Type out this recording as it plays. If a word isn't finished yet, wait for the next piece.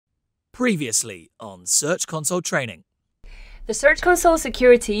Previously on Search Console Training. The Search Console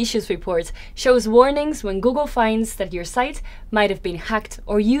Security Issues Report shows warnings when Google finds that your site might have been hacked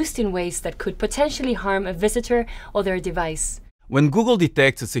or used in ways that could potentially harm a visitor or their device. When Google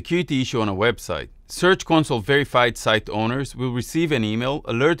detects a security issue on a website, Search Console verified site owners will receive an email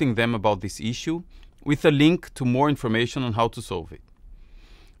alerting them about this issue with a link to more information on how to solve it.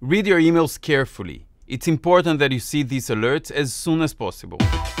 Read your emails carefully. It's important that you see these alerts as soon as possible.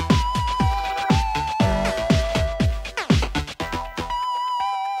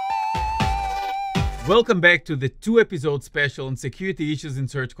 Welcome back to the 2-episode special on security issues in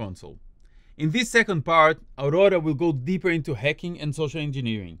Search Console. In this second part, Aurora will go deeper into hacking and social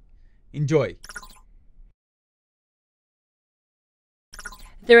engineering. Enjoy!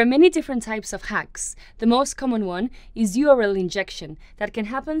 There are many different types of hacks. The most common one is URL injection that can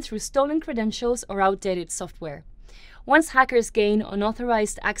happen through stolen credentials or outdated software. Once hackers gain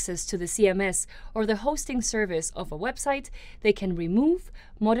unauthorized access to the CMS or the hosting service of a website, they can remove,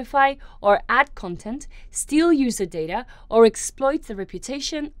 modify, or add content, steal user data, or exploit the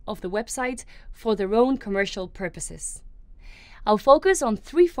reputation of the website for their own commercial purposes. I'll focus on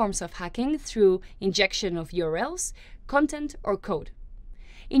 3 forms of hacking through injection of URLs, content, or code.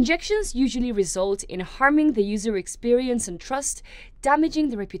 Injections usually result in harming the user experience and trust, damaging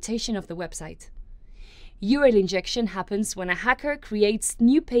the reputation of the website. URL injection happens when a hacker creates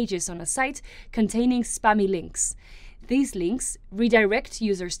new pages on a site containing spammy links. These links redirect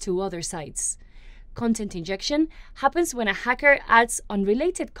users to other sites. Content injection happens when a hacker adds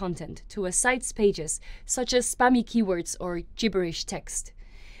unrelated content to a site's pages, such as spammy keywords or gibberish text.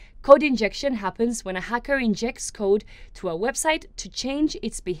 Code injection happens when a hacker injects code to a website to change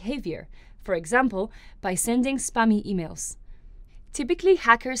its behavior, for example, by sending spammy emails. Typically,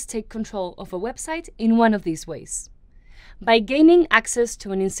 hackers take control of a website in one of these ways. By gaining access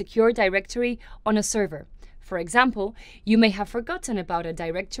to an insecure directory on a server. For example, you may have forgotten about a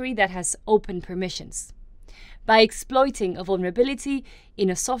directory that has open permissions. By exploiting a vulnerability in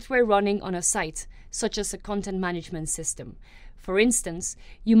a software running on a site, such as a content management system. For instance,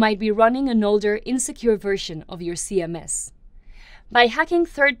 you might be running an older, insecure version of your CMS. By hacking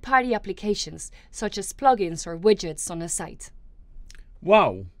third-party applications, such as plugins or widgets on a site.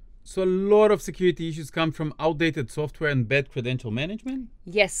 Wow! So a lot of security issues come from outdated software and bad credential management?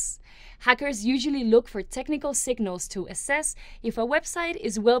 Yes. Hackers usually look for technical signals to assess if a website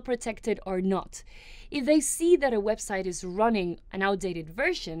is well protected or not. If they see that a website is running an outdated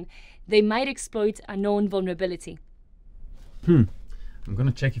version, they might exploit a known vulnerability. I'm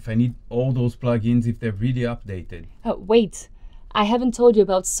gonna check if I need all those plugins if they're really updated. Wait, I haven't told you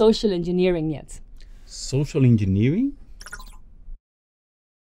about social engineering yet. Social engineering?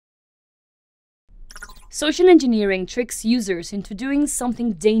 Social engineering tricks users into doing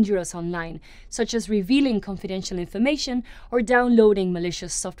something dangerous online, such as revealing confidential information or downloading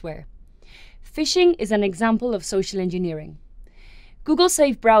malicious software. Phishing is an example of social engineering. Google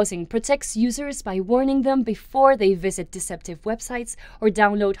Safe Browsing protects users by warning them before they visit deceptive websites or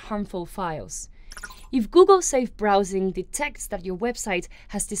download harmful files. If Google Safe Browsing detects that your website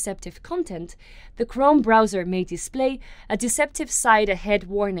has deceptive content, the Chrome browser may display a deceptive site ahead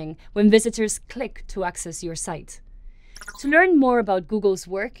warning when visitors click to access your site. To learn more about Google's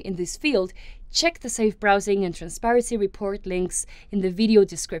work in this field, check the Safe Browsing and Transparency Report links in the video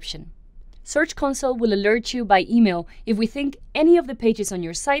description. Search Console will alert you by email if we think any of the pages on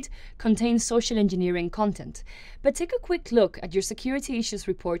your site contain social engineering content. But take a quick look at your security issues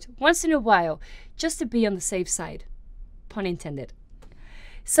report once in a while, just to be on the safe side. Pun intended.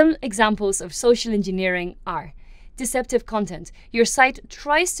 Some examples of social engineering are deceptive content. Your site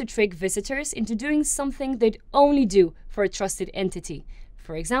tries to trick visitors into doing something they'd only do for a trusted entity.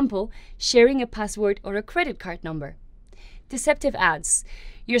 For example, sharing a password or a credit card number. Deceptive ads.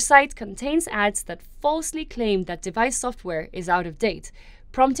 Your site contains ads that falsely claim that device software is out of date,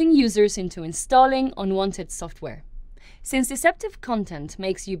 prompting users into installing unwanted software. Since deceptive content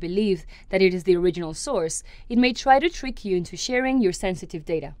makes you believe that it is the original source, it may try to trick you into sharing your sensitive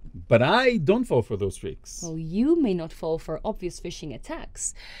data. But I don't fall for those tricks. Well, you may not fall for obvious phishing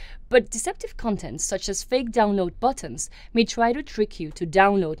attacks, but deceptive content such as fake download buttons may try to trick you to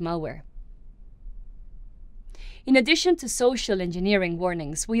download malware. In addition to social engineering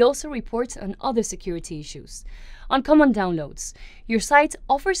warnings, we also report on other security issues. Uncommon downloads. Your site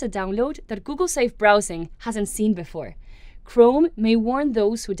offers a download that Google Safe Browsing hasn't seen before. Chrome may warn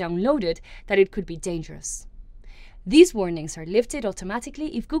those who download it that it could be dangerous. These warnings are lifted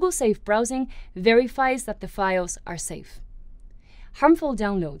automatically if Google Safe Browsing verifies that the files are safe. Harmful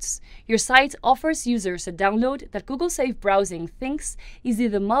downloads. Your site offers users a download that Google Safe Browsing thinks is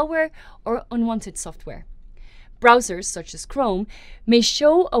either malware or unwanted software. Browsers, such as Chrome, may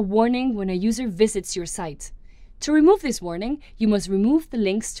show a warning when a user visits your site. To remove this warning, you must remove the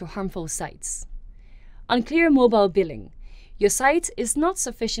links to harmful sites. Unclear mobile billing. Your site is not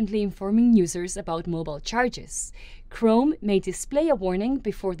sufficiently informing users about mobile charges. Chrome may display a warning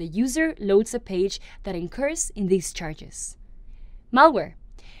before the user loads a page that incurs in these charges. Malware.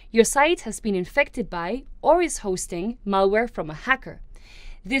 Your site has been infected by or is hosting malware from a hacker.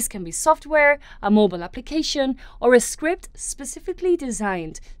 This can be software, a mobile application, or a script specifically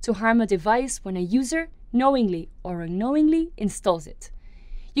designed to harm a device when a user knowingly or unknowingly installs it.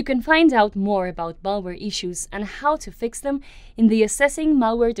 You can find out more about malware issues and how to fix them in the Assessing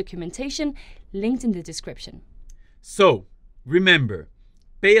Malware documentation linked in the description. So, remember,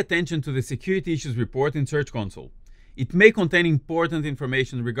 pay attention to the Security Issues report in Search Console. It may contain important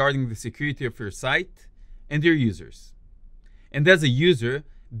information regarding the security of your site and your users. And as a user,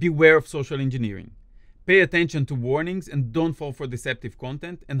 beware of social engineering. Pay attention to warnings and don't fall for deceptive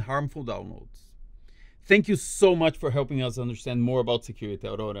content and harmful downloads. Thank you so much for helping us understand more about security,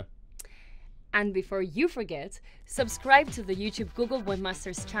 Aurora. And before you forget, subscribe to the YouTube Google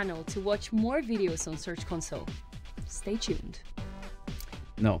Webmasters channel to watch more videos on Search Console. Stay tuned.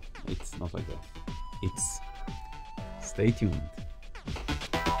 No, it's not like that. It's stay tuned.